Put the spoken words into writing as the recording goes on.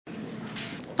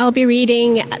I'll be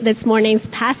reading this morning's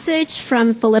passage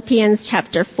from Philippians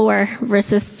chapter 4,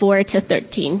 verses 4 to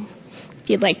 13.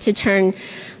 If you'd like to turn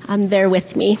there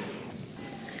with me.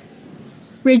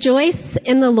 Rejoice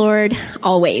in the Lord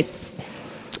always.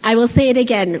 I will say it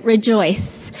again, rejoice.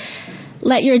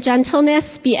 Let your gentleness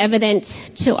be evident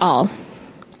to all.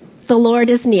 The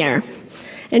Lord is near.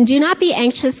 And do not be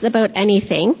anxious about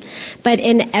anything, but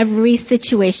in every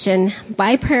situation,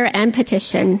 by prayer and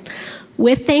petition,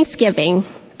 with thanksgiving,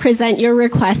 present your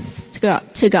requests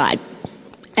to God.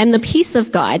 And the peace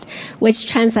of God, which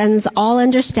transcends all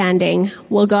understanding,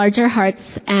 will guard your hearts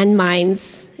and minds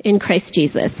in Christ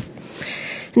Jesus.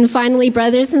 And finally,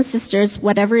 brothers and sisters,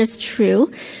 whatever is true,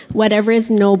 whatever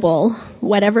is noble,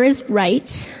 whatever is right,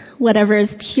 whatever is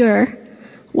pure,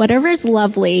 whatever is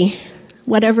lovely,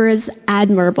 whatever is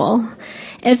admirable,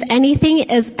 if anything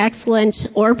is excellent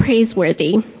or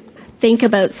praiseworthy, think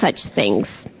about such things.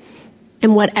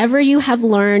 And whatever you have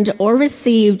learned or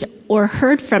received or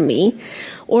heard from me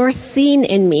or seen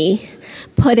in me,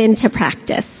 put into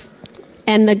practice,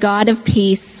 and the God of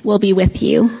peace will be with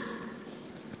you.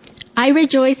 I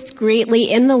rejoiced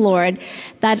greatly in the Lord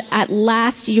that at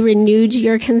last you renewed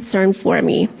your concern for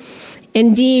me.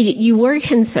 Indeed, you were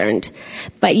concerned,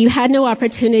 but you had no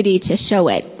opportunity to show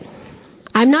it.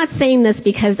 I'm not saying this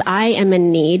because I am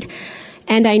in need,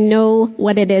 and I know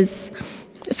what it is,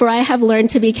 for I have learned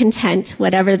to be content,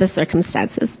 whatever the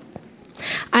circumstances.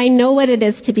 I know what it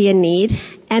is to be in need,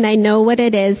 and I know what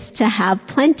it is to have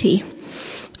plenty.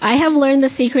 I have learned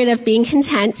the secret of being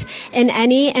content in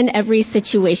any and every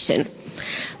situation,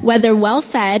 whether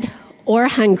well-fed or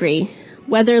hungry,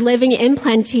 whether living in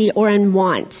plenty or in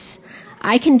want.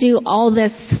 I can do all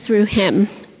this through Him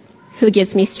who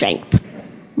gives me strength.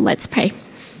 Let's pray.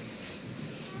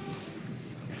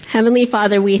 Heavenly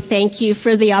Father, we thank you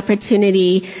for the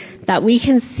opportunity that we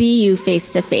can see you face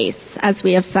to face as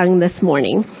we have sung this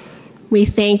morning.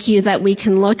 We thank you that we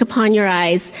can look upon your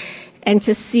eyes and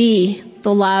to see the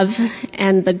love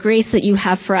and the grace that you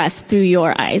have for us through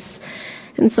your eyes.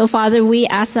 And so, Father, we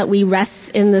ask that we rest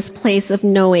in this place of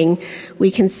knowing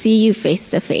we can see you face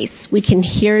to face. We can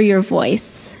hear your voice,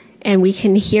 and we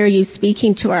can hear you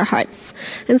speaking to our hearts.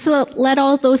 And so let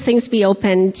all those things be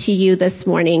open to you this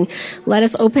morning. Let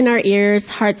us open our ears,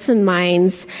 hearts, and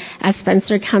minds as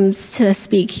Spencer comes to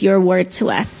speak your word to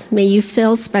us. May you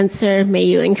fill Spencer. May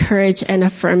you encourage and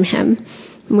affirm him.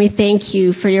 And we thank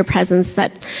you for your presence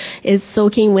that is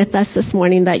soaking with us this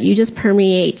morning, that you just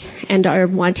permeate and are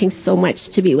wanting so much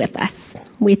to be with us.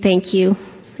 We thank you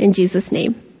in Jesus'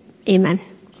 name. Amen.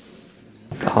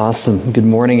 Awesome. Good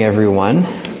morning, everyone.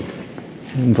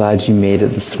 I'm glad you made it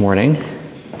this morning.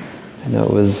 I know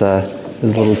it was a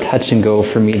little touch and go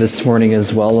for me this morning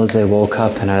as well, as I woke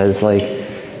up and I was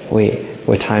like, wait,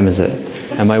 what time is it?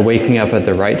 Am I waking up at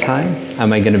the right time?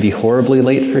 Am I going to be horribly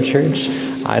late for church?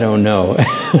 I don't know.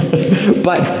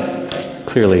 But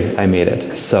clearly I made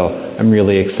it. So I'm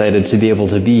really excited to be able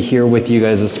to be here with you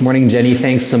guys this morning. Jenny,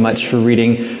 thanks so much for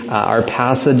reading our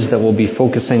passage that we'll be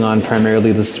focusing on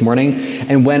primarily this morning.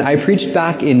 And when I preached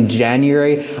back in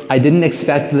January, I didn't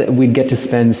expect that we'd get to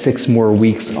spend 6 more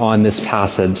weeks on this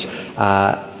passage.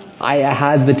 I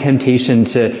had the temptation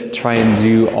to try and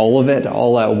do all of it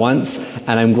all at once,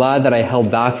 and I'm glad that I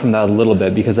held back from that a little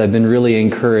bit because I've been really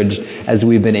encouraged as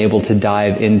we've been able to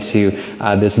dive into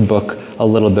this book a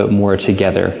little bit more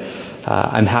together.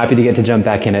 I'm happy to get to jump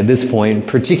back in at this point,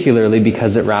 particularly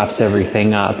because it wraps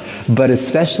everything up, but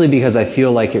especially because I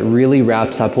feel like it really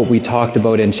wraps up what we talked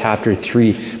about in chapter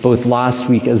 3, both last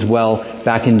week as well,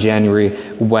 back in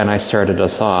January when I started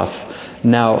us off.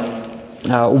 Now,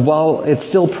 while it's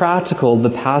still practical, the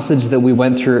passage that we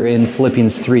went through in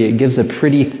Philippians 3, it gives a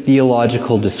pretty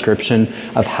theological description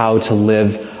of how to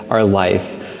live our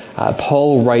life.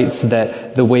 Paul writes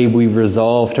that the way we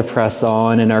resolve to press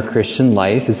on in our Christian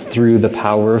life is through the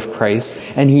power of Christ,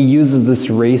 and he uses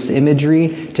this race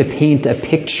imagery to paint a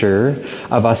picture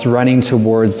of us running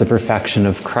towards the perfection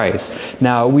of Christ.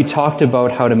 Now, we talked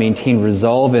about how to maintain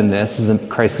resolve in this as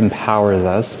Christ empowers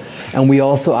us, and we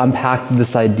also unpacked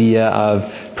this idea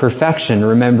of perfection,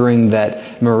 remembering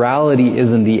that morality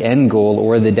isn't the end goal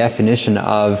or the definition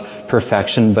of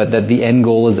perfection, but that the end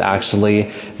goal is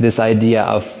actually this idea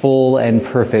of full and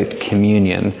perfect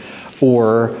communion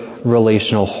or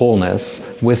relational wholeness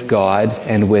with God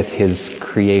and with His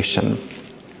creation.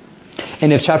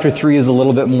 And if chapter 3 is a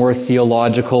little bit more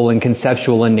theological and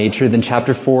conceptual in nature, then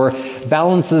chapter 4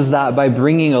 balances that by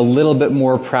bringing a little bit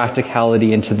more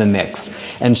practicality into the mix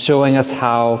and showing us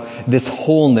how this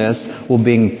wholeness will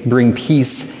bring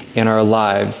peace in our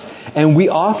lives. And we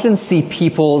often see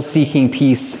people seeking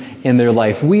peace in their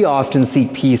life. We often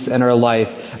seek peace in our life,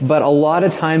 but a lot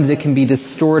of times it can be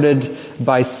distorted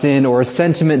by sin or a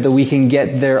sentiment that we can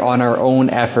get there on our own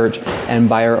effort and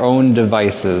by our own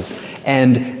devices.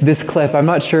 And this clip, I'm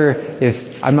not sure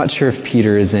if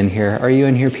Peter is in here. Are you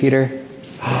in here, Peter?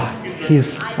 He's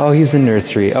in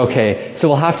nursery. Okay, so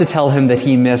we'll have to tell him that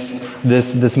he missed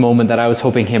this moment that I was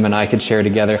hoping him and I could share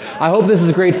together. I hope this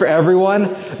is great for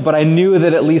everyone, but I knew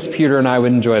that at least Peter and I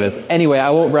would enjoy this. Anyway, I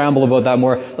won't ramble about that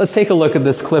more. Let's take a look at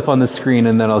this clip on the screen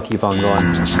and then I'll keep on going.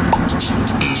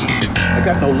 I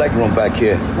got no leg room back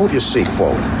here. Move your seat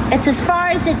forward. It's as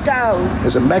far as it goes.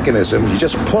 There's a mechanism. You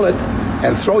just pull it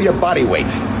and throw your body weight.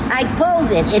 I pulled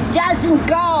it. It doesn't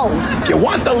go. If you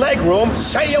want the leg room,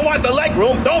 say you want the leg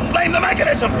room. Don't blame the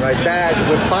mechanism. All right, Dad,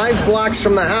 we're 5 blocks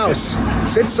from the house.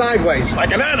 Sit sideways.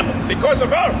 Like an animal. Because of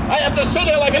her, I have to sit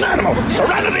here like an animal.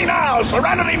 Serenity now!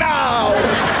 Serenity now!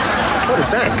 What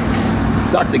is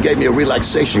that? Doctor gave me a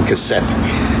relaxation cassette.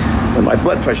 When my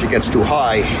blood pressure gets too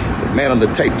high, the man on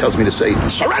the tape tells me to say,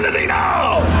 Serenity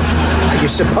now! Are you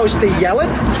supposed to yell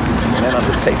it? The man on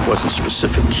the tape wasn't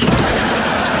specific.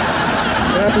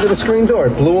 What happened to the screen door?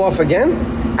 It blew off again?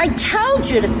 I told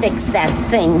you to fix that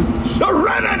thing.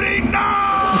 Serenity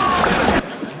now!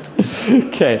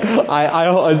 Okay,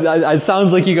 it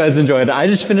sounds like you guys enjoyed it. I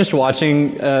just finished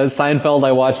watching Seinfeld.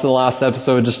 I watched the last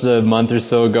episode just a month or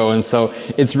so ago, and so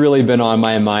it's really been on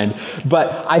my mind. But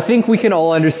I think we can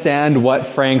all understand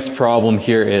what Frank's problem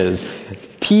here is.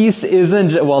 Peace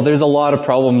isn't, well, there's a lot of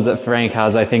problems that Frank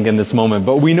has, I think, in this moment.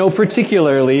 But we know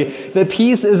particularly that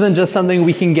peace isn't just something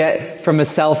we can get from a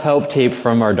self-help tape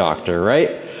from our doctor, right?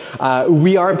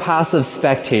 We aren't passive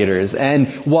spectators.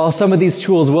 And while some of these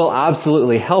tools will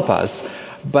absolutely help us,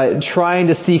 but trying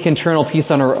to seek internal peace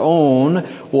on our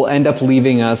own will end up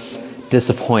leaving us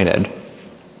disappointed.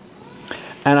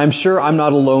 And I'm sure I'm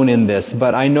not alone in this,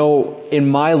 but I know in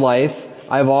my life,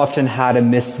 I've often had a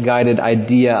misguided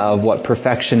idea of what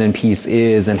perfection and peace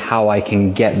is and how I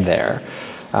can get there.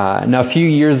 Now, a few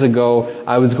years ago,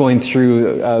 I was going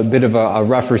through a bit of a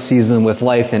rougher season with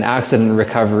life and accident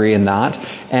recovery and that,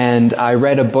 and I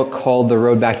read a book called The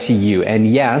Road Back to You.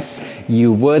 And yes,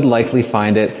 you would likely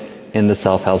find it in the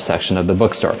self-help section of the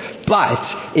bookstore. But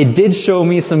it did show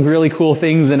me some really cool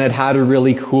things, and it had a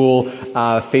really cool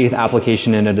faith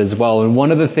application in it as well. And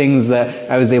one of the things that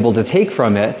I was able to take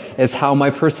from it is how my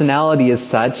personality is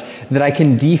such that I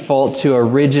can default to a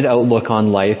rigid outlook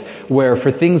on life, where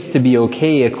for things to be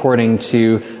okay according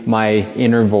to my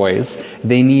inner voice,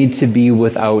 they need to be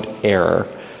without error.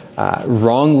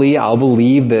 Wrongly, I'll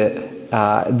believe that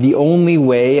the only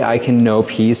way I can know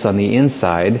peace on the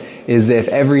inside is if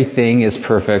everything is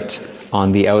perfect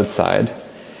on the outside.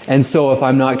 And so if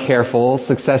I'm not careful,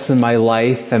 success in my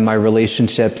life and my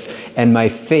relationships and my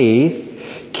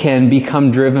faith can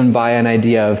become driven by an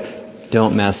idea of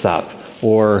don't mess up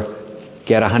or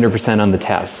get 100% on the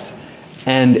test.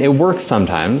 And it works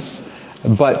sometimes,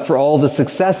 but for all the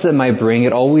success it might bring,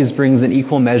 it always brings an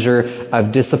equal measure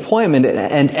of disappointment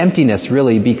and emptiness,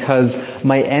 really, because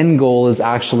my end goal is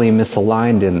actually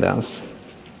misaligned in this.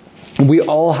 We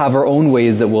all have our own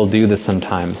ways that we'll do this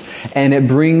sometimes, and it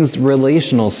brings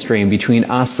relational strain between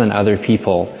us and other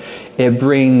people. It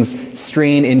brings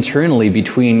strain internally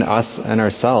between us and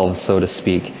ourselves, so to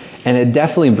speak, and it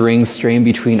definitely brings strain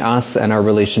between us and our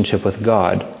relationship with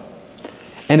God.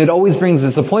 And it always brings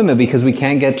disappointment because we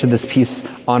can't get to this peace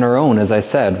on our own, as I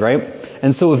said, right?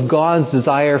 And so if God's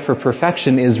desire for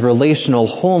perfection is relational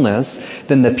wholeness,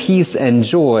 then the peace and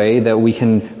joy that we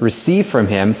can receive from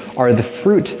Him are the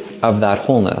fruit of that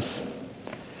wholeness.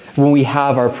 When we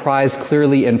have our prize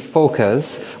clearly in focus,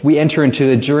 we enter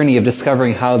into a journey of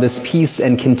discovering how this peace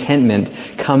and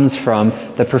contentment comes from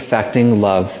the perfecting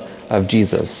love of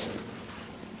Jesus.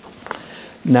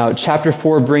 Now, chapter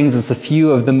 4 brings us a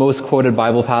few of the most quoted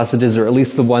Bible passages, or at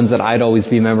least the ones that I'd always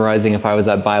be memorizing if I was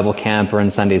at Bible camp or in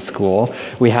Sunday school.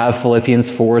 We have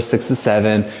Philippians 4,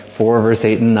 6-7, 4 verse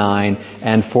 8 and 9,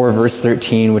 and 4 verse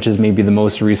 13, which is maybe the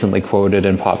most recently quoted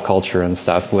in pop culture and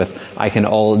stuff, with I can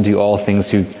do all things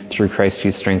through Christ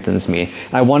who strengthens me.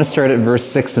 And I want to start at verse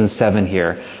 6 and 7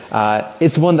 here.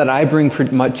 It's one that I bring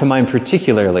to mind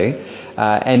particularly,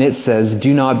 and it says,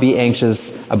 do not be anxious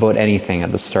about anything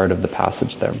at the start of the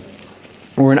passage there.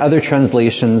 Or in other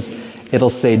translations,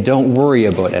 it'll say, don't worry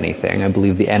about anything. I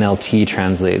believe the NLT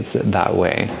translates it that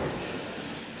way.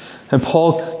 And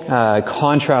Paul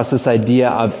contrasts this idea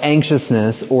of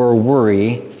anxiousness or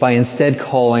worry by instead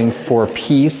calling for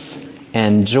peace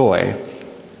and joy.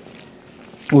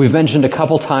 We've mentioned a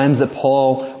couple times that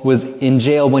Paul was in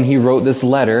jail when he wrote this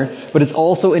letter, but it's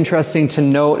also interesting to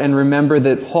note and remember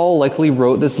that Paul likely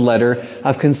wrote this letter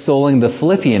of consoling the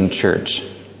Philippian church.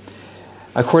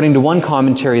 According to one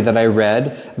commentary that I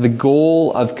read, the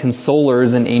goal of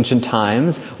consolers in ancient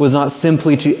times was not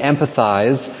simply to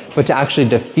empathize, but to actually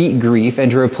defeat grief and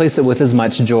to replace it with as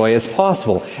much joy as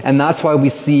possible. And that's why we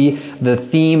see the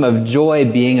theme of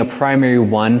joy being a primary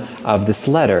one of this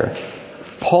letter.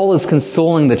 Paul is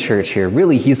consoling the church here.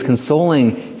 Really, he's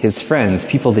consoling his friends,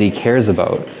 people that he cares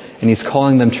about. And he's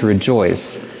calling them to rejoice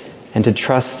and to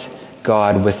trust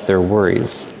God with their worries.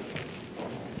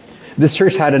 This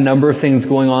church had a number of things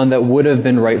going on that would have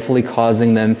been rightfully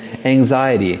causing them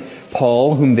anxiety.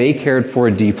 Paul, whom they cared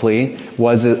for deeply,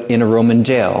 was in a Roman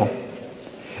jail.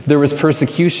 There was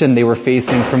persecution they were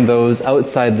facing from those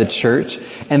outside the church,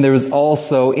 and there was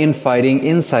also infighting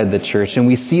inside the church. And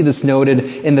we see this noted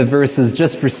in the verses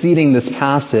just preceding this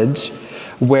passage,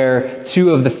 where two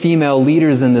of the female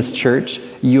leaders in this church,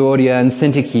 Euodia and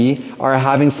Syntyche, are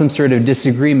having some sort of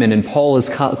disagreement, and Paul is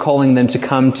calling them to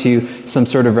come to some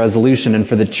sort of resolution and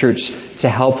for the church to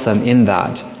help them in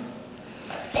that.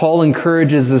 Paul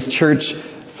encourages this church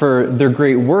for their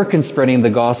great work in spreading the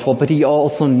gospel, but he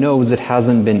also knows it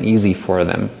hasn't been easy for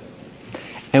them.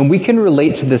 And we can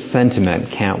relate to this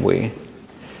sentiment, can't we?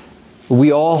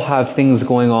 We all have things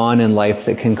going on in life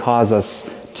that can cause us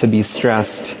to be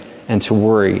stressed and to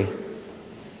worry.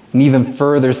 And even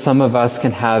further, some of us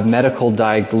can have medical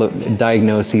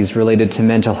diagnoses related to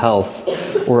mental health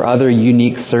or other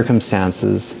unique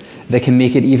circumstances that can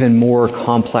make it even more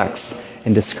complex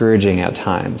and discouraging at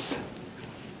times.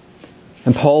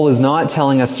 And Paul is not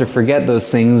telling us to forget those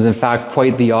things. In fact,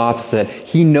 quite the opposite.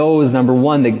 He knows, number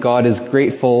one, that God is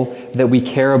grateful that we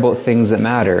care about things that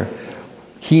matter.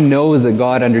 He knows that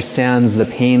God understands the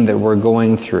pain that we're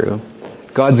going through.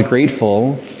 God's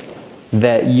grateful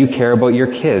that you care about your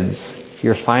kids,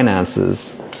 your finances,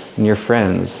 and your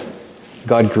friends.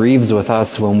 God grieves with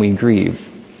us when we grieve.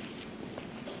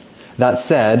 That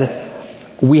said,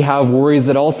 we have worries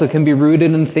that also can be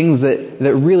rooted in things that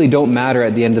really don't matter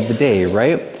at the end of the day,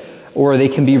 right? Or they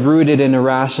can be rooted in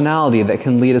irrationality that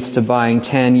can lead us to buying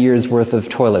 10 years worth of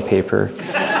toilet paper.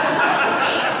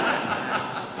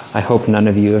 I hope none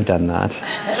of you have done that.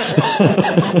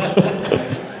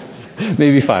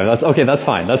 Maybe 5. That's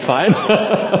fine.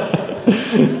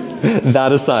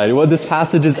 That aside, what this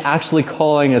passage is actually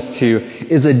calling us to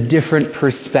is a different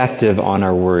perspective on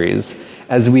our worries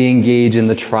as we engage in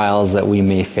the trials that we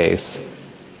may face.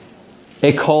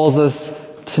 It calls us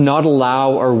to not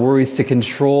allow our worries to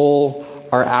control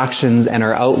our actions and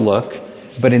our outlook,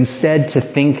 but instead to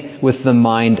think with the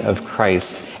mind of Christ.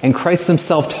 And Christ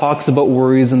himself talks about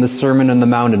worries in the Sermon on the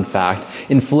Mount, in fact.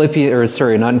 In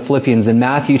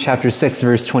Matthew chapter 6,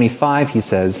 verse 25, he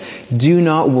says, "Do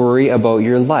not worry about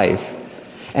your life."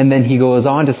 And then he goes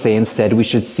on to say, instead, we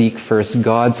should seek first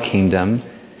God's kingdom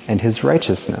and his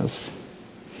righteousness.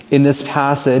 In this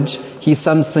passage, he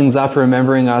sums things up,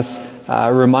 reminding us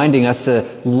to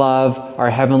love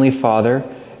our Heavenly Father,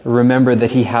 remember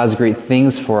that he has great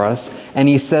things for us. And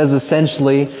he says,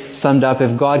 essentially, summed up,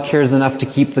 if God cares enough to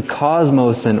keep the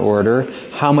cosmos in order,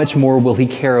 how much more will he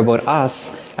care about us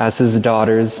as his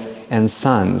daughters and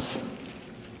sons?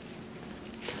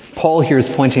 Paul here is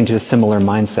pointing to a similar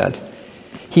mindset.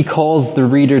 He calls the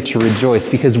reader to rejoice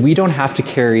because we don't have to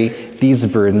carry these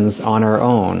burdens on our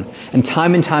own. And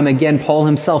time again, Paul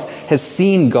himself has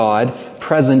seen God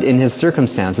present in his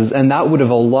circumstances, and that would have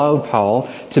allowed Paul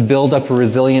to build up a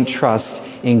resilient trust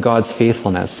in God's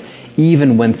faithfulness,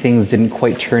 even when things didn't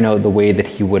quite turn out the way that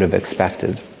he would have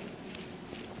expected.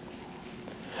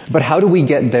 But how do we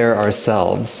get there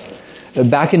ourselves?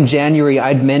 Back in January,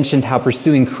 I'd mentioned how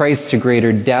pursuing Christ to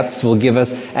greater depths will give us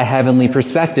a heavenly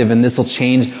perspective, and this will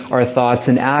change our thoughts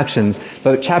and actions.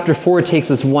 But chapter 4 takes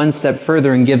us one step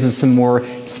further and gives us some more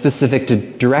specific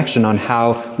direction on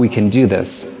how we can do this.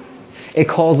 It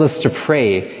calls us to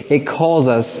pray. It calls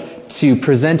us to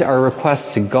present our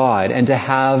requests to God and to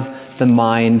have the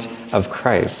mind of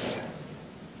Christ.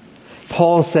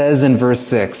 Paul says in verse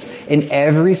 6, in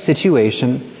every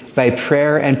situation, by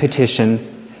prayer and petition,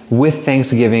 with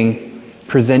thanksgiving,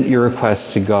 present your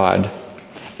requests to God.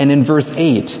 And in verse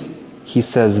 8, he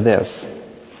says this,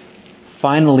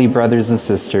 finally, brothers and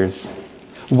sisters,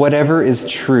 whatever is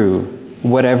true,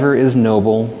 whatever is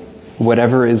noble,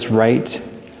 whatever is right,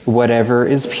 whatever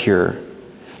is pure,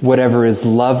 whatever is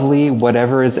lovely,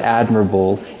 whatever is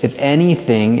admirable, if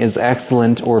anything is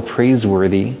excellent or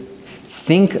praiseworthy,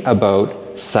 think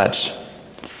about such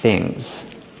things.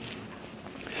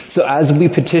 So as we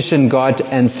petition God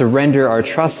and surrender our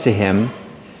trust to him,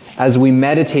 as we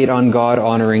meditate on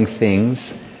God-honoring things,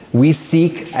 we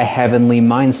seek a heavenly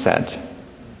mindset.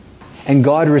 And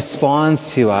God responds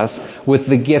to us with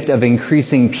the gift of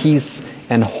increasing peace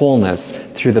and wholeness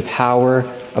through the power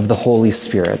of the Holy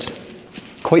Spirit.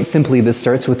 Quite simply, this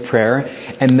starts with prayer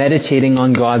and meditating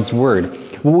on God's Word.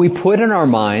 What we put in our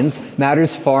minds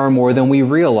matters far more than we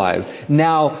realize.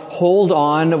 Now, hold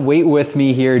on, wait with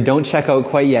me here, don't check out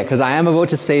quite yet, because I am about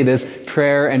to say this,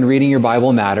 prayer and reading your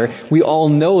Bible matter. We all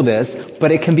know this,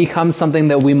 but it can become something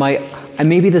that we might, and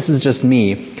maybe this is just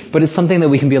me, but it's something that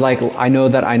we can be like, I know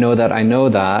that,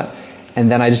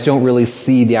 and then I just don't really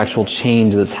see the actual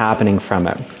change that's happening from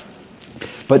it.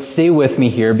 But stay with me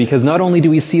here, because not only do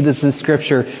we see this in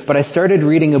Scripture, but I started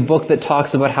reading a book that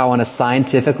talks about how on a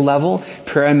scientific level,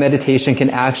 prayer and meditation can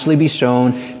actually be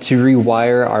shown to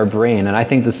rewire our brain. And I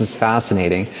think this is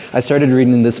fascinating. I started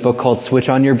reading this book called Switch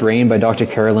on Your Brain by Dr.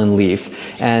 Carolyn Leaf.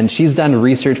 And she's done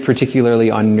research particularly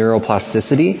on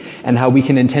neuroplasticity and how we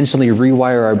can intentionally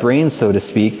rewire our brains, so to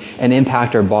speak, and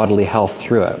impact our bodily health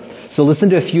through it. So listen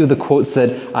to a few of the quotes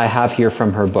that I have here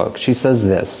from her book. She says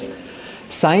this: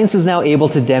 "Science is now able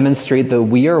to demonstrate that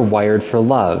we are wired for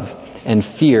love, and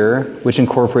fear, which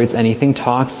incorporates anything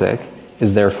toxic,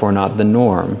 is therefore not the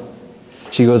norm."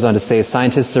 She goes on to say,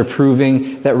 "Scientists are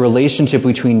proving that relationship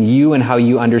between you and how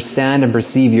you understand and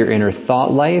perceive your inner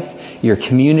thought life, your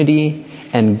community,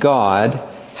 and God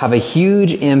have a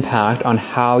huge impact on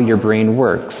how your brain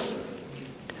works."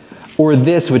 Or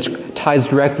this, which ties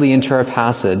directly into our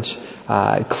passage,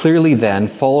 "Clearly then,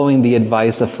 following the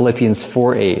advice of Philippians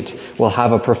 4:8 will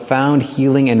have a profound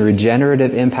healing and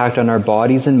regenerative impact on our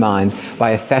bodies and minds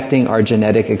by affecting our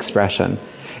genetic expression."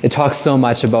 It talks so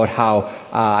much about how,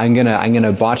 I'm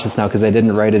gonna botch this now because I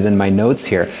didn't write it in my notes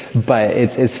here, but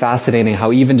it's fascinating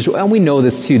how even, and we know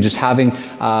this too, just having,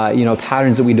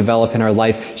 patterns that we develop in our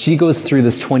life. She goes through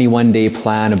this 21-day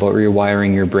plan about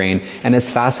rewiring your brain, and it's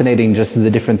fascinating just the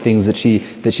different things that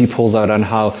she pulls out on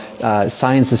how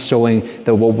science is showing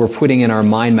that what we're putting in our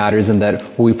mind matters, and that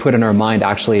what we put in our mind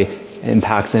actually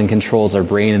impacts and controls our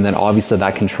brain, and then obviously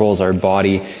that controls our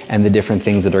body and the different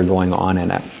things that are going on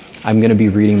in it. I'm going to be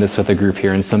reading this with a group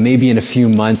here, and so maybe in a few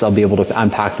months I'll be able to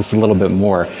unpack this a little bit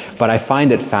more. But I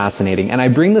find it fascinating. And I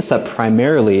bring this up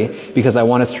primarily because I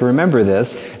want us to remember this,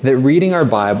 that reading our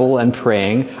Bible and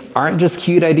praying aren't just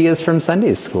cute ideas from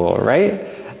Sunday school, right?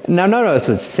 Now, none of us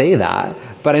would say that,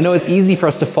 but I know it's easy for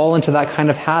us to fall into that kind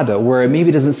of habit where it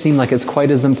maybe doesn't seem like it's quite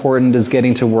as important as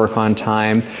getting to work on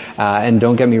time. And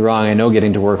don't get me wrong, I know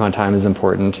getting to work on time is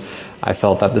important. I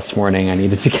felt that this morning I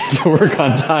needed to get to work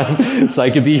on time so I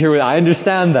could be here. I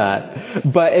understand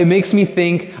that. But it makes me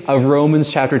think of Romans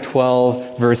chapter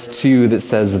 12, verse 2 that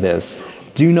says this: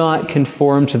 "Do not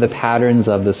conform to the patterns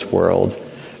of this world,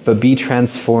 but be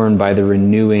transformed by the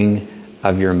renewing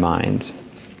of your mind."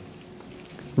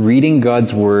 Reading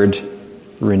God's Word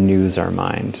renews our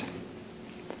mind.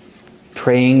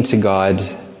 Praying to God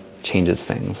changes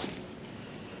things.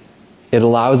 It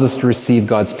allows us to receive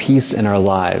God's peace in our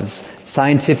lives.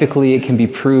 Scientifically, it can be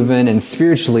proven, and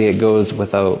spiritually, it goes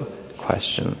without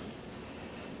question.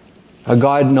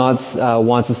 God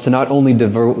wants us to not only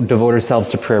devote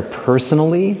ourselves to prayer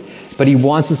personally, but He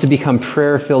wants us to become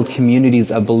prayer-filled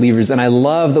communities of believers. And I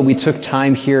love that we took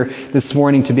time here this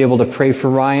morning to be able to pray for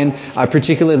Ryan,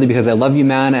 particularly because I love you,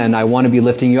 man, and I want to be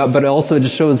lifting you up. But also it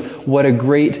just shows what a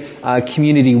great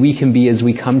community we can be as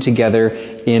we come together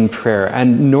in prayer.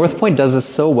 And North Point does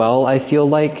this so well, I feel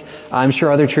like. I'm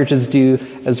sure other churches do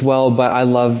as well, but I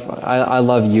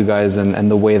love you guys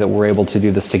and the way that we're able to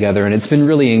do this together. And it's been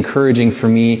really encouraging for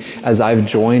me as I've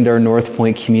joined our North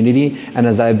Point community, and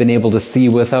as I've been able to see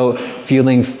without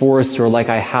feeling forced or like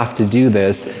I have to do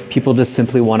this, people just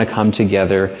simply want to come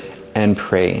together and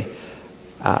pray.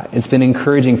 It's been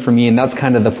encouraging for me, and that's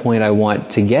kind of the point I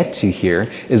want to get to here,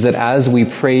 is that as we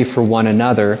pray for one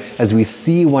another, as we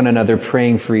see one another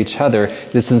praying for each other,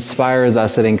 this inspires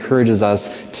us, it encourages us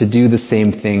to do the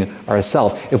same thing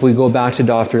ourselves. If we go back to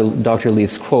Dr.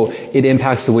 Leaf's quote, it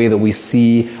impacts the way that we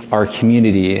see our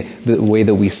community, the way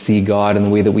that we see God, and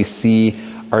the way that we see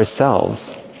ourselves.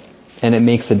 And it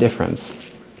makes a difference.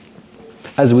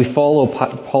 As we follow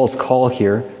Paul's call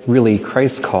here, really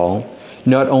Christ's call,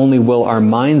 not only will our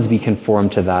minds be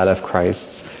conformed to that of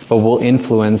Christ's, but will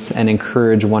influence and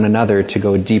encourage one another to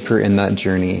go deeper in that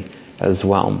journey as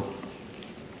well.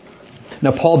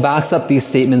 Now, Paul backs up these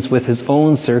statements with his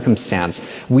own circumstance.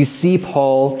 We see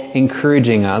Paul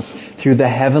encouraging us through the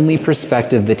heavenly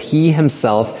perspective that he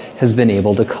himself has been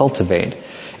able to cultivate.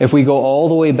 If we go all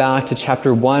the way back to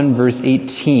chapter 1, verse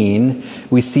 18,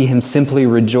 we see him simply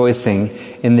rejoicing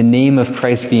in the name of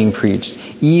Christ being preached,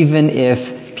 even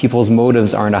if people's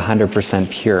motives aren't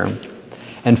 100% pure.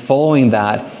 And following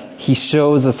that, he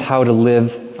shows us how to live,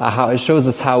 it shows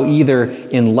us how either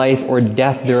in life or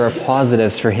death there are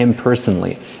positives for him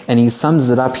personally. And he sums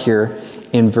it up here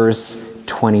in verse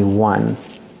 21.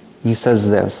 He says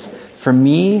this, "For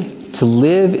me to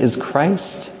live is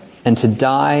Christ, and to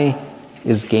die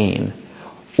is gain."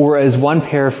 Or as one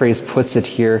paraphrase puts it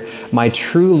here, "My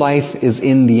true life is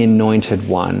in the Anointed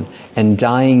One, and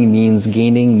dying means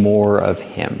gaining more of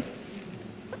Him."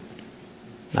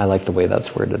 I like the way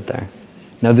that's worded there.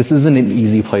 Now, this isn't an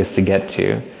easy place to get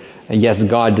to. Yes,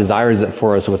 God desires it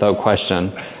for us without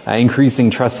question. Increasing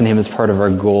trust in Him is part of our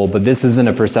goal, but this isn't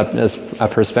a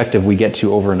perspective we get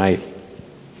to overnight.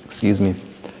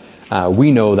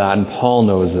 We know that, and Paul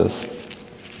knows this,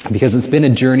 because it's been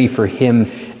a journey for him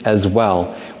as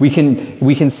well. We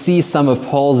can see some of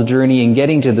Paul's journey in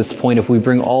getting to this point if we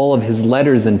bring all of his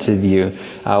letters into view.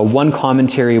 One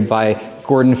commentary by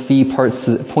Gordon Fee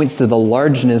points to the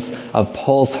largeness of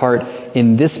Paul's heart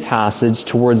in this passage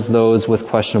towards those with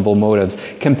questionable motives,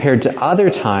 compared to other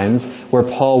times where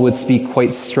Paul would speak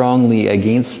quite strongly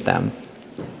against them.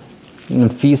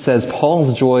 And Fee says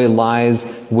Paul's joy lies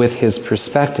with his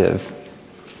perspective,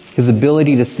 his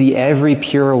ability to see every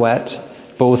pirouette,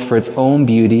 both for its own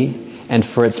beauty and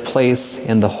for its place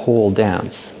in the whole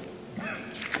dance.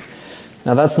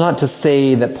 Now, that's not to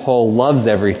say that Paul loves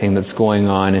everything that's going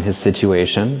on in his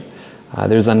situation.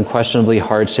 There's unquestionably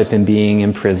hardship in being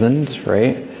imprisoned,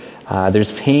 right?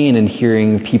 There's pain in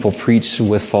hearing people preach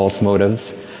with false motives.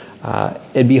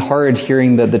 It'd be hard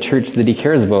hearing that the church that he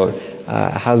cares about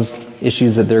has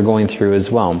issues that they're going through as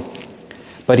well.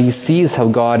 But he sees how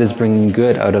God is bringing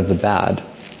good out of the bad.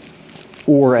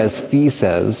 Or, as Fee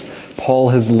says, Paul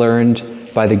has learned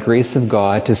by the grace of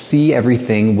God to see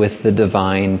everything with the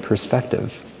divine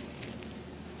perspective.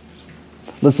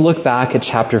 Let's look back at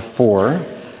chapter 4,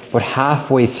 about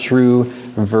halfway through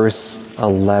verse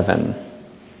 11.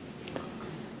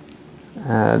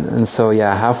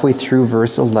 Halfway through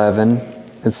verse 11,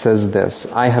 it says this,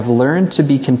 "I have learned to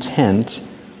be content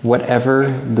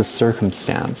whatever the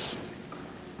circumstance."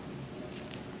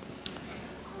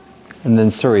 And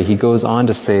then, he goes on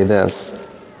to say this,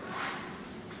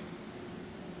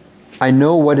 "I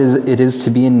know what it is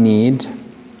to be in need,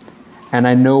 and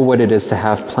I know what it is to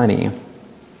have plenty.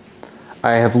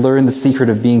 I have learned the secret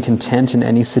of being content in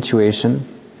any situation,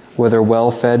 whether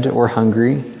well-fed or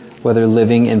hungry, whether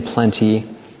living in plenty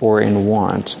or in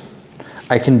want.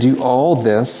 I can do all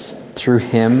this through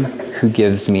Him who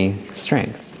gives me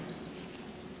strength."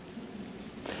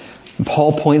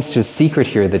 Paul points to a secret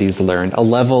here that he's learned, a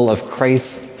level of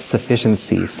Christ's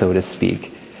sufficiency, so to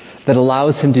speak, that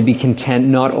allows him to be content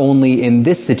not only in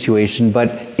this situation,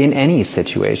 but in any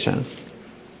situation.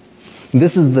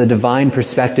 This is the divine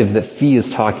perspective that Fee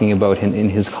is talking about in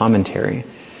his commentary.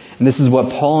 And this is what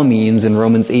Paul means in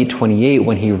Romans 8:28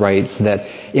 when he writes that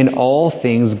in all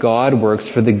things God works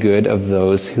for the good of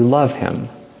those who love Him.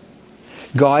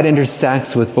 God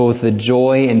intersects with both the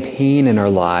joy and pain in our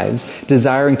lives,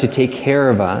 desiring to take care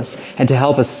of us and to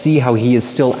help us see how He is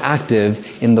still active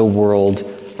in the world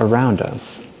around us.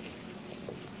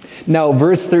 Now,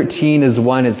 verse 13 is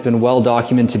one it's been well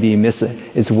documented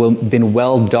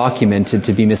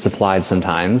to be misapplied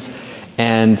sometimes,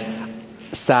 and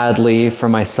sadly for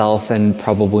myself and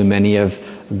probably many of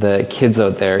the kids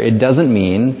out there, it doesn't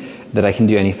mean that I can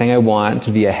do anything I want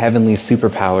via heavenly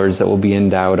superpowers that will be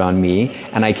endowed on me,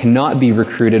 and I cannot be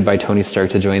recruited by Tony Stark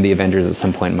to join the Avengers at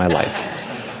some point in my life.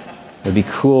 It'd be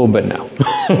cool, but no.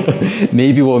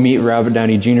 Maybe we'll meet Robert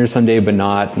Downey Jr. someday, but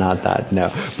not that, no.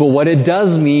 But what it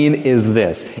does mean is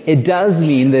this. It does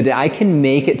mean that I can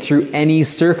make it through any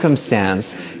circumstance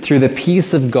through the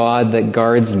peace of God that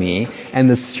guards me and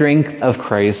the strength of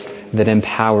Christ that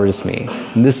empowers me.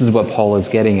 And this is what Paul is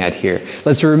getting at here.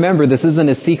 Let's remember, this isn't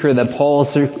a secret that Paul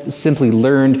simply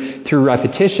learned through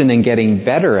repetition and getting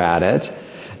better at it,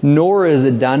 nor is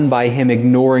it done by him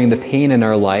ignoring the pain in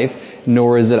our life,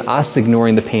 nor is it us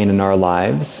ignoring the pain in our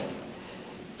lives.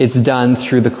 It's done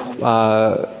through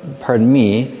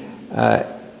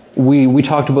we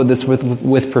talked about this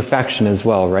with perfection as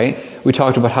well, right? We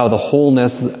talked about how the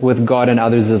wholeness with God and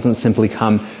others doesn't simply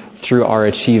come through our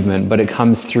achievement, but it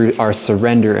comes through our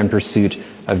surrender and pursuit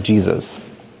of Jesus.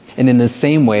 And in the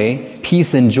same way,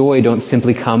 peace and joy don't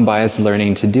simply come by us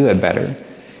learning to do it better.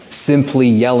 Simply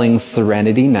yelling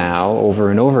serenity now over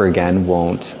and over again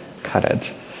won't cut it.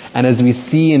 And as we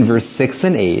see in verse 6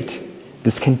 and 8,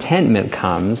 this contentment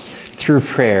comes through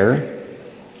prayer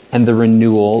and the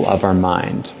renewal of our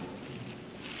mind.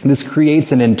 This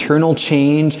creates an internal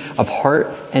change of heart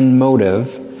and motive.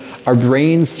 Our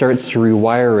brain starts to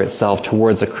rewire itself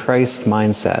towards a Christ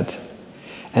mindset.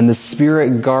 And the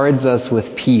Spirit guards us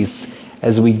with peace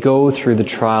as we go through the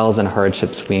trials and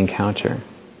hardships we encounter.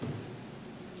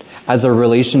 As our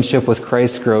relationship with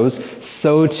Christ grows,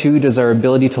 so too does our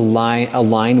ability to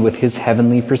align with his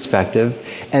heavenly perspective,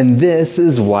 and this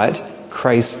is what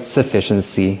Christ's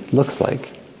sufficiency looks like.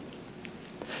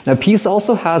 Now, peace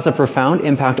also has a profound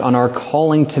impact on our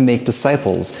calling to make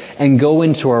disciples and go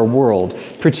into our world,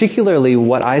 particularly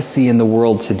what I see in the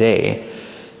world today.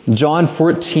 John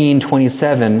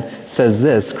 14:27 says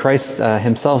this, Christ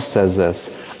himself says this,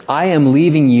 "I am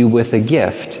leaving you with a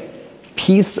gift,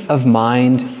 peace of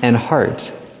mind and heart.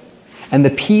 And the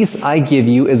peace I give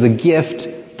you is a gift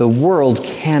the world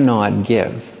cannot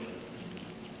give."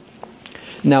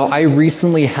 Now, I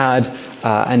recently had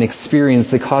an experience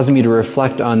that caused me to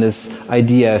reflect on this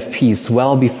idea of peace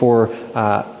well before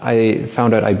I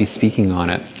found out I'd be speaking on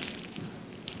it.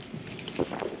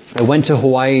 I went to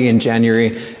Hawaii in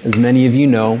January, as many of you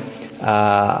know.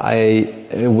 I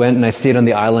went and I stayed on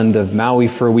the island of Maui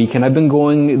for a week, and I've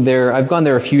gone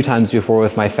there a few times before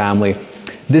with my family.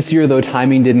 This year, though,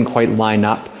 timing didn't quite line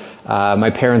up. My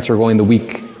parents were going the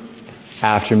week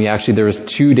after me. Actually, there was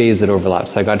 2 days that overlapped,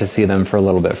 so I got to see them for a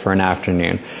little bit, for an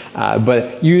afternoon.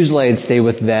 But usually I'd stay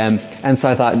with them, and so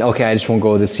I thought, okay, I just won't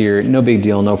go this year. No big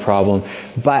deal, no problem.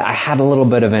 But I had a little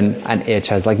bit of an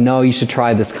itch. I was like, no, you should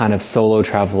try this kind of solo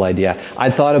travel idea.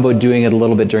 I thought about doing it a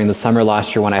little bit during the summer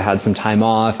last year when I had some time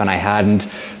off, and I hadn't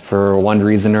for one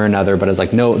reason or another, but I was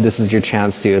like, no, this is your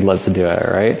chance, dude. Let's do it,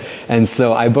 right? And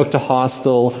so I booked a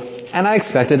hostel, and I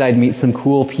expected I'd meet some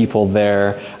cool people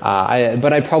there,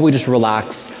 but I'd probably just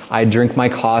relax. I'd drink my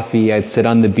coffee, I'd sit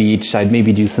on the beach, I'd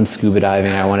maybe do some scuba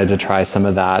diving. I wanted to try some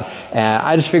of that. And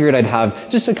I just figured I'd have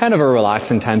just a kind of a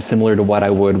relaxing time similar to what I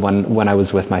would when I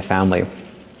was with my family.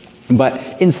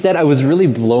 But instead, I was really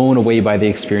blown away by the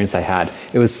experience I had.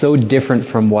 It was so different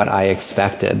from what I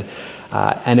expected.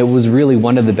 And it was really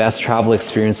one of the best travel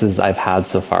experiences I've had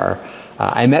so far.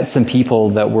 I met some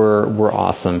people that were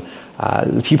awesome.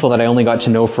 People that I only got to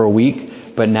know for a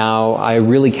week, but now I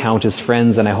really count as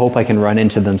friends, and I hope I can run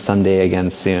into them someday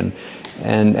again soon.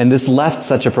 And this left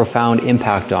such a profound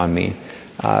impact on me.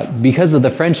 Because of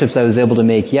the friendships I was able to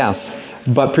make, yes,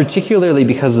 but particularly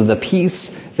because of the peace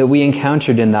that we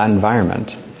encountered in that environment.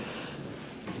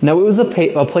 Now, it was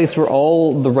a place where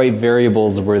all the right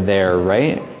variables were there,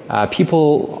 right?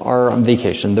 People are on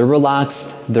vacation. They're relaxed.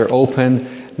 They're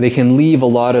open. They can leave a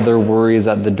lot of their worries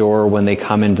at the door when they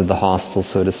come into the hostel,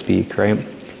 so to speak, right?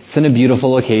 It's in a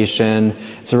beautiful location.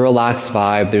 It's a relaxed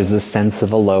vibe. There's a sense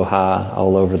of aloha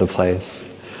all over the place.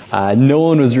 No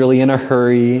one was really in a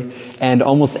hurry, and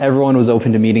almost everyone was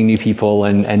open to meeting new people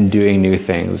and doing new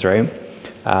things, right?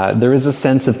 There was a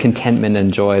sense of contentment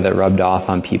and joy that rubbed off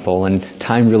on people, and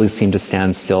time really seemed to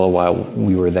stand still while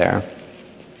we were there.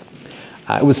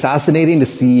 It was fascinating to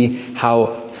see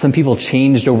how some people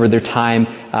changed over their time,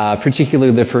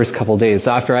 particularly the first couple days.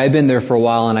 So after I'd been there for a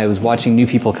while and I was watching new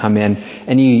people come in,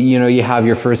 and you have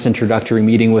your first introductory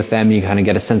meeting with them, you kind of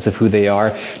get a sense of who they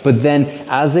are. But then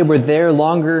as they were there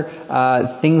longer,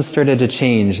 things started to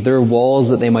change. Their walls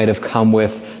that they might have come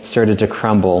with started to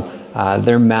crumble.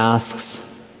 Their masks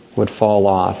would fall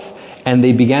off. And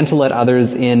they began to let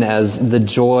others in as the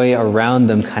joy around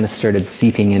them kind of started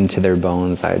seeping into their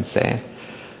bones, I'd say.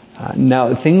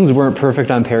 Now, things weren't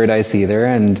perfect on Paradise either,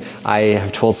 and I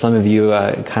have told some of you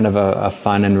kind of a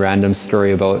fun and random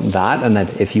story about that, and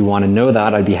that if you want to know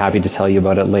that, I'd be happy to tell you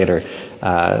about it later.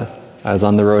 I was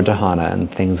on the road to Hana, and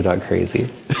things got crazy.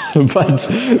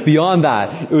 But beyond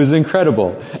that, it was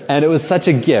incredible, and it was such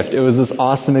a gift. It was this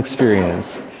awesome experience.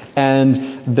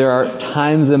 And there are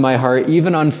times in my heart,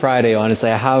 even on Friday, honestly,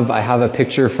 I have a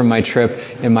picture from my trip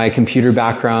in my computer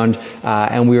background,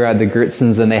 and we were at the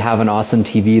Gertsons, and they have an awesome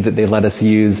TV that they let us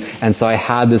use. And so I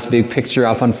had this big picture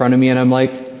up in front of me, and I'm like,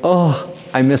 oh,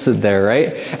 I miss it there, right?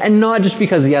 And not just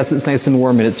because, yes, it's nice and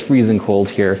warm and it's freezing cold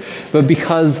here, but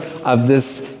because of this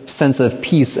sense of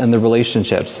peace and the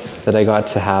relationships that I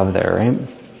got to have there, right?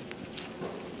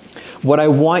 What I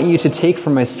want you to take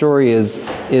from my story is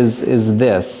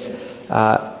this.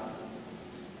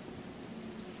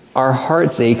 Our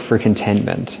hearts ache for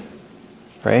contentment,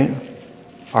 right?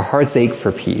 Our hearts ache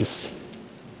for peace.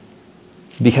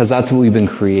 Because that's what we've been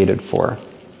created for.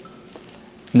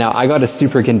 Now, I got a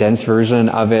super condensed version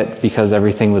of it because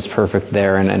everything was perfect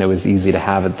there and it was easy to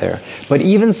have it there. But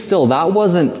even still, that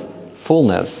wasn't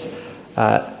fullness.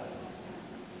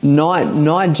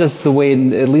 Not just the way,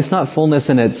 at least not fullness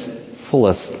in its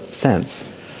fullest sense.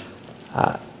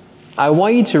 I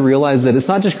want you to realize that it's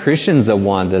not just Christians that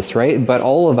want this, right? But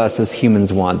all of us as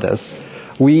humans want this.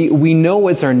 We know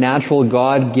it's our natural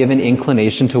God-given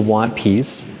inclination to want peace.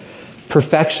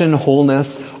 Perfection, wholeness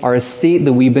are a state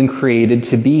that we've been created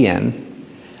to be in.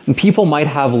 And people might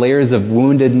have layers of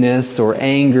woundedness or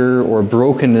anger or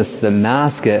brokenness that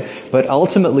mask it, but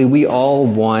ultimately we all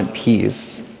want peace.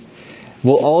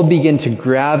 We'll all begin to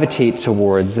gravitate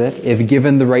towards it if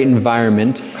given the right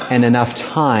environment and enough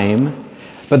time.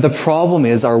 But the problem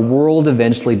is our world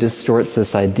eventually distorts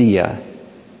this idea.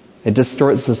 It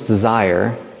distorts this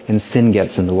desire, and sin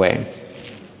gets in the way.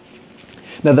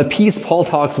 Now, the peace Paul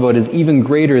talks about is even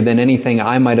greater than anything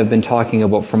I might have been talking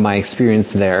about from my experience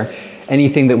there,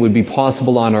 anything that would be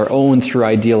possible on our own through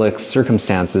idyllic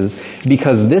circumstances,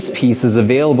 because this peace is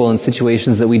available in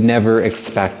situations that we'd never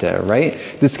expect it,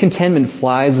 right? This contentment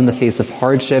flies in the face of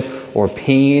hardship or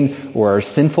pain or our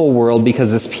sinful world because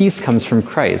this peace comes from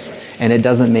Christ, and it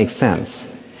doesn't make sense.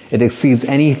 It exceeds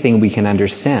anything we can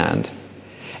understand.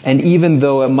 And even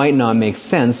though it might not make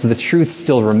sense, the truth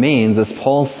still remains, as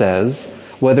Paul says,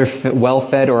 whether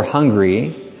well-fed or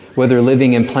hungry, whether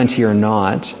living in plenty or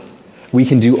not, we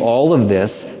can do all of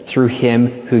this through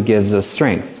Him who gives us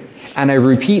strength. And I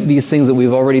repeat these things that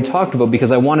we've already talked about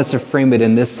because I want us to frame it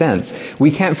in this sense.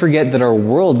 We can't forget that our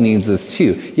world needs this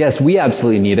too. Yes, we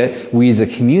absolutely need it. We as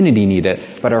a community need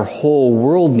it. But our whole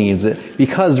world needs it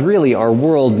because really our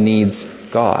world needs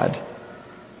God.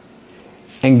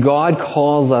 And God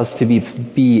calls us to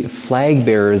be flag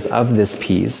bearers of this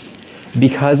peace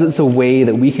because it's a way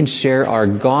that we can share our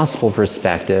gospel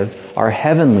perspective, our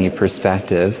heavenly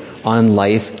perspective on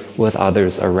life with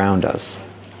others around us.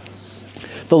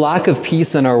 The lack of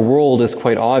peace in our world is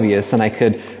quite obvious, and I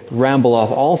could ramble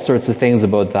off all sorts of things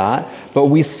about that, but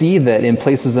we see that in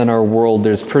places in our world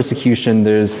there's persecution,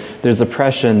 there's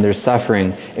oppression, there's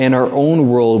suffering. In our own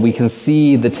world we can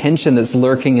see the tension that's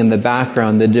lurking in the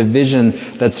background, the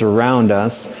division that's around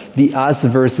us, the us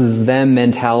versus them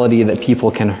mentality that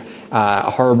people can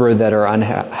harbor that are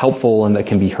unhelpful and that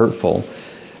can be hurtful.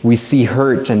 We see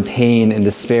hurt and pain and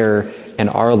despair in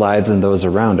our lives and those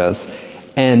around us.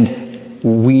 And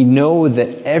we know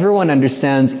that everyone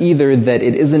understands either that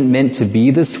it isn't meant to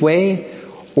be this way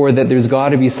or that there's got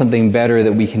to be something better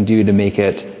that we can do to make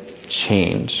it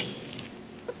change.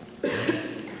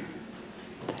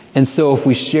 And so if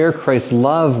we share Christ's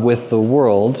love with the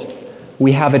world,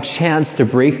 we have a chance to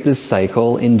break this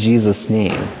cycle in Jesus'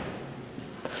 name.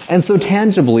 And so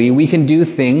tangibly, we can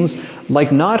do things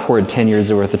like not hoard 10 years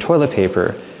worth of toilet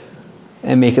paper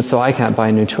and make it so I can't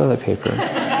buy new toilet paper.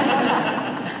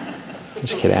 I'm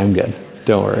just kidding, I'm good.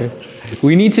 Don't worry.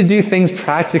 We need to do things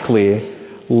practically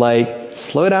like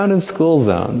slow down in school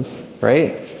zones,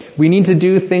 right? We need to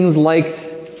do things like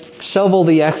shovel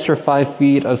the extra 5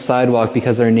 feet of sidewalk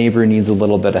because our neighbor needs a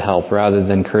little bit of help rather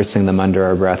than cursing them under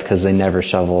our breath because they never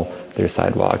shovel their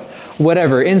sidewalk.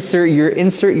 Whatever, insert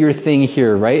your thing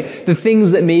here, right? The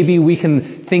things that maybe we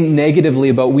can think negatively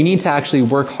about, we need to actually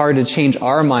work hard to change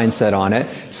our mindset on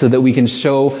it so that we can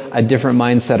show a different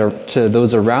mindset to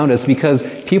those around us, because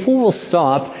people will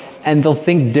stop and they'll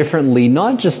think differently,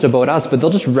 not just about us, but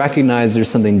they'll just recognize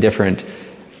there's something different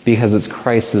because it's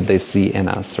Christ that they see in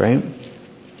us, right?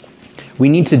 We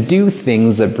need to do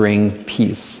things that bring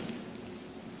peace.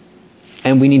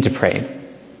 And we need to pray.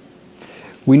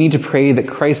 We need to pray that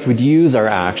Christ would use our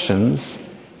actions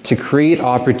to create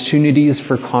opportunities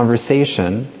for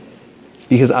conversation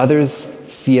because others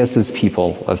see us as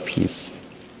people of peace.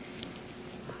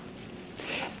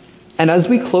 And as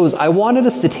we close, I wanted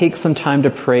us to take some time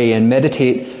to pray and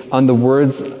meditate on the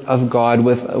words of God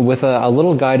with a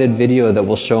little guided video that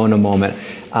we'll show in a moment.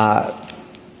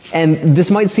 And this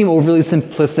might seem overly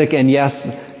simplistic, and yes,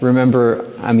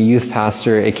 remember, I'm a youth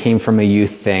pastor. It came from a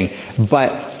youth thing.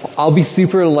 But I'll be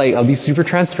super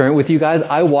transparent with you guys.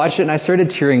 I watched it and I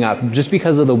started tearing up just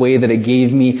because of the way that it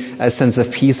gave me a sense of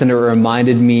peace, and it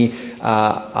reminded me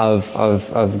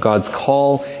of God's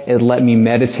call. It let me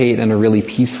meditate in a really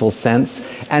peaceful sense.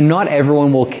 And not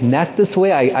everyone will connect this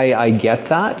way. I get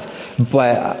that.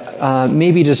 But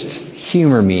maybe just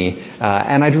humor me.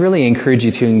 And I'd really encourage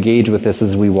you to engage with this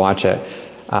as we watch it.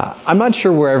 I'm not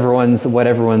sure what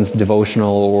everyone's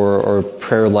devotional or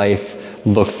prayer life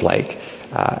looks like.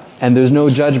 And there's no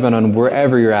judgment on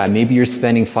wherever you're at. Maybe you're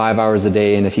spending 5 hours a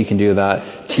day, and if you can do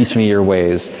that, teach me your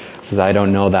ways, because I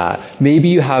don't know that. Maybe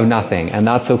you have nothing, and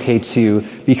that's okay too,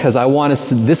 because I want us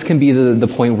to, this can be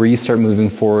the point where you start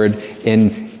moving forward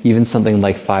in even something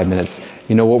like 5 minutes.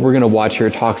 You know, what we're going to watch here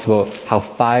talks about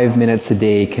how 5 minutes a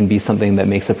day can be something that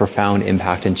makes a profound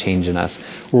impact and change in us,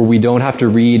 where we don't have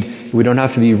to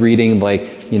be reading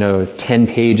 10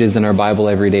 pages in our Bible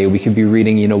every day. We could be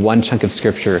reading, one chunk of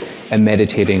scripture and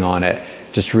meditating on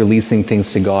it, just releasing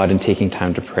things to God and taking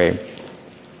time to pray.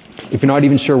 If you're not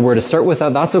even sure where to start with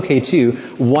that, that's okay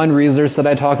too. One resource that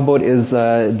I talk about is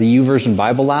the YouVersion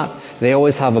Bible app. They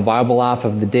always have a Bible app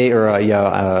of the day, or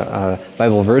a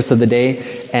Bible verse of the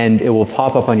day, and it will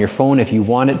pop up on your phone if you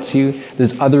want it to.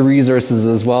 There's other resources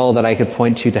as well that I could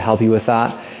point to help you with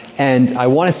that. And I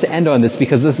want us to end on this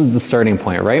because this is the starting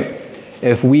point, right?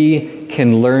 If we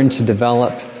can learn to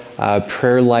develop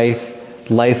prayer life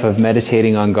of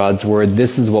meditating on God's Word,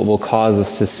 this is what will cause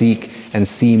us to seek and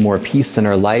see more peace in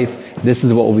our life. This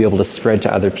is what we'll be able to spread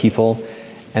to other people.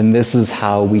 And this is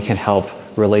how we can help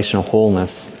relational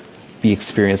wholeness be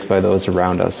experienced by those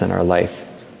around us in our life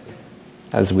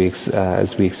as we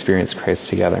experience Christ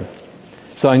together.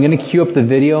 So I'm going to cue up the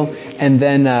video, and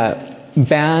then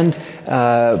band,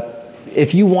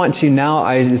 if you want to now,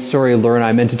 Lauren,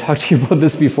 I meant to talk to you about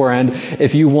this beforehand.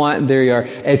 If you want, there you are.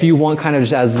 If you want kind of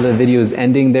just as the video is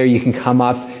ending there, you can come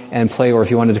up and play, or if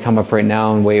you wanted to come up right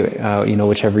now and wait,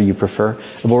 whichever you prefer.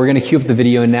 But we're going to cue up the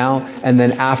video now, and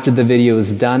then after the video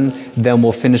is done, then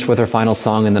we'll finish with our final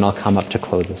song, and then I'll come up to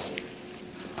close us.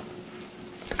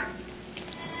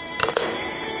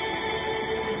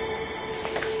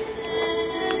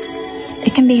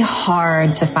 It can be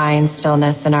hard to find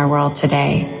stillness in our world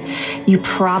today. You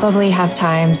probably have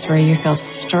times where you feel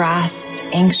stressed,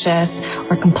 anxious,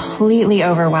 or completely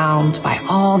overwhelmed by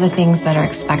all the things that are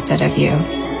expected of you.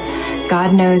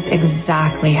 God knows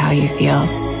exactly how you feel.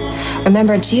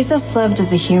 Remember, Jesus lived as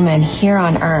a human here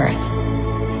on earth.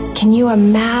 Can you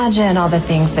imagine all the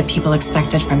things that people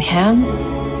expected from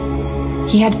him?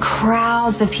 He had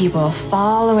crowds of people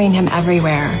following him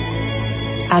everywhere,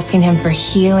 asking him for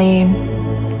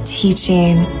healing,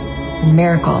 teaching, and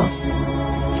miracles,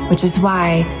 which is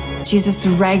why Jesus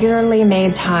regularly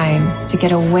made time to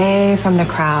get away from the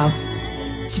crowds,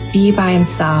 to be by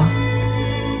himself,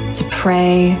 to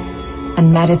pray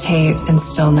and meditate in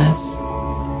stillness.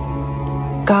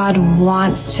 God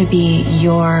wants to be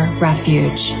your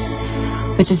refuge,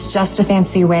 which is just a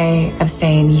fancy way of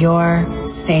saying your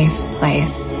safe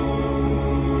place.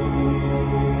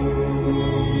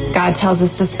 God tells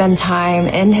us to spend time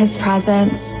in his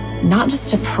presence, not just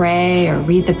to pray or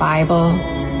read the Bible,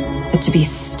 but to be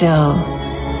still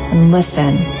and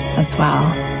listen as well.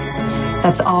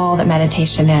 That's all that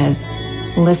meditation is,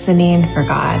 listening for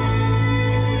God.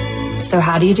 So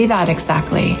how do you do that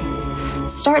exactly?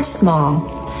 Start small.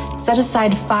 Set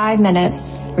aside 5 minutes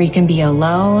where you can be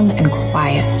alone and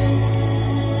quiet.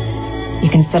 You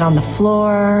can sit on the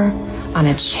floor, on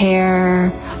a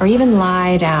chair, or even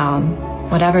lie down,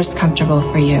 whatever's comfortable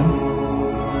for you.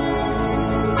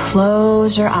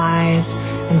 Close your eyes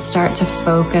and start to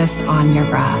focus on your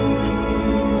breath.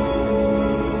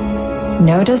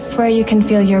 Notice where you can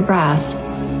feel your breath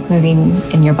moving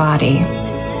in your body.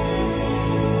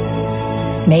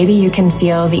 Maybe you can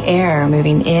feel the air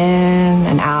moving in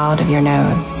and out of your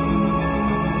nose.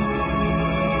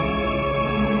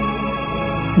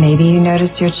 Maybe you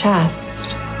notice your chest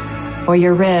or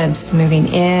your ribs moving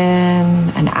in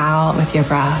and out with your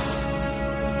breath.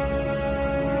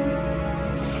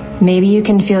 Maybe you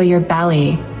can feel your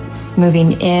belly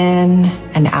moving in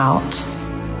and out.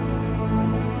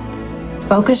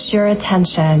 Focus your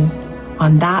attention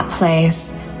on that place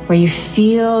where you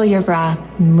feel your breath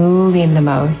moving the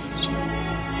most.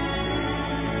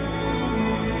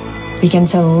 Begin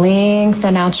to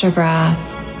lengthen out your breath,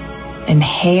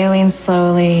 inhaling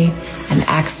slowly and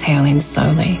exhaling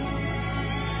slowly.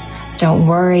 Don't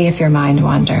worry if your mind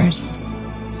wanders.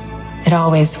 It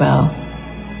always will.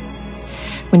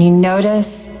 When you notice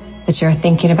that you're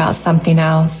thinking about something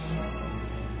else,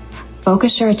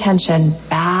 focus your attention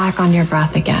back on your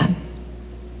breath again.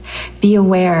 Be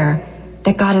aware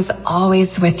that God is always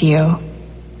with you.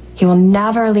 He will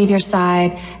never leave your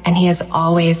side, and he is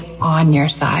always on your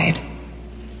side.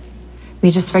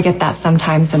 We just forget that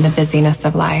sometimes in the busyness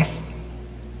of life.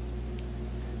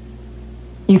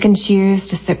 You can choose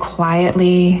to sit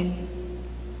quietly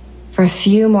for a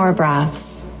few more breaths,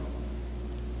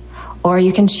 or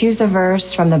you can choose a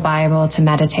verse from the Bible to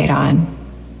meditate on.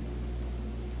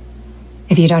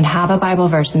 If you don't have a Bible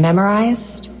verse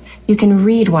memorized, you can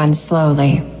read one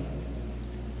slowly.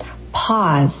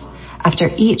 Pause after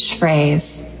each phrase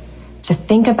to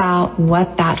think about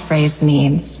what that phrase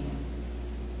means.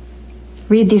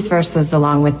 Read these verses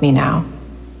along with me now.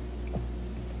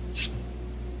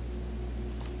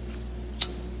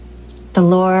 The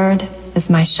Lord is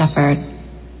my shepherd.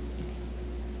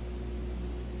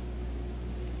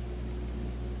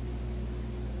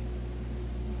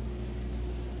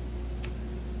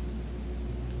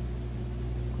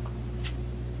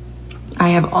 I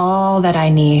have all that I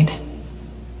need.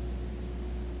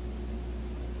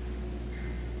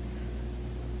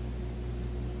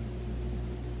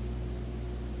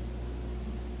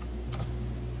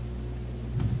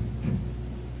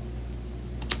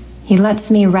 He lets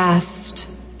me rest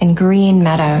in green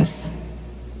meadows.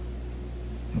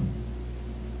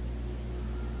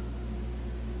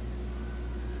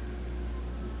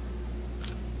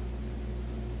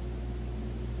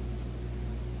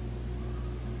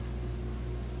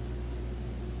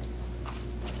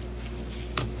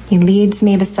 He leads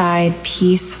me beside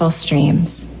peaceful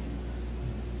streams.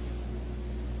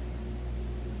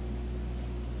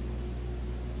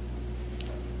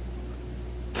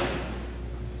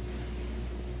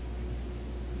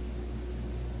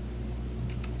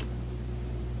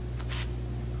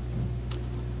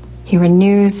 He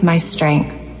renews my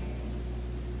strength.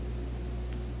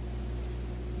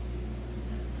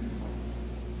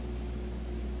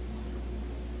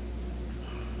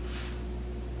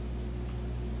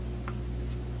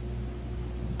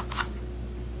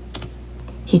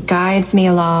 He guides me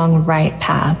along right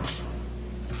paths.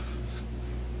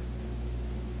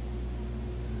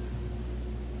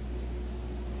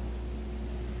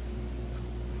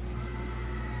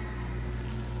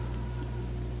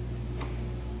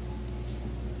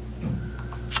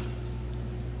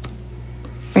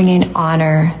 Bringing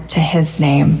honor to His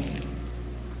name.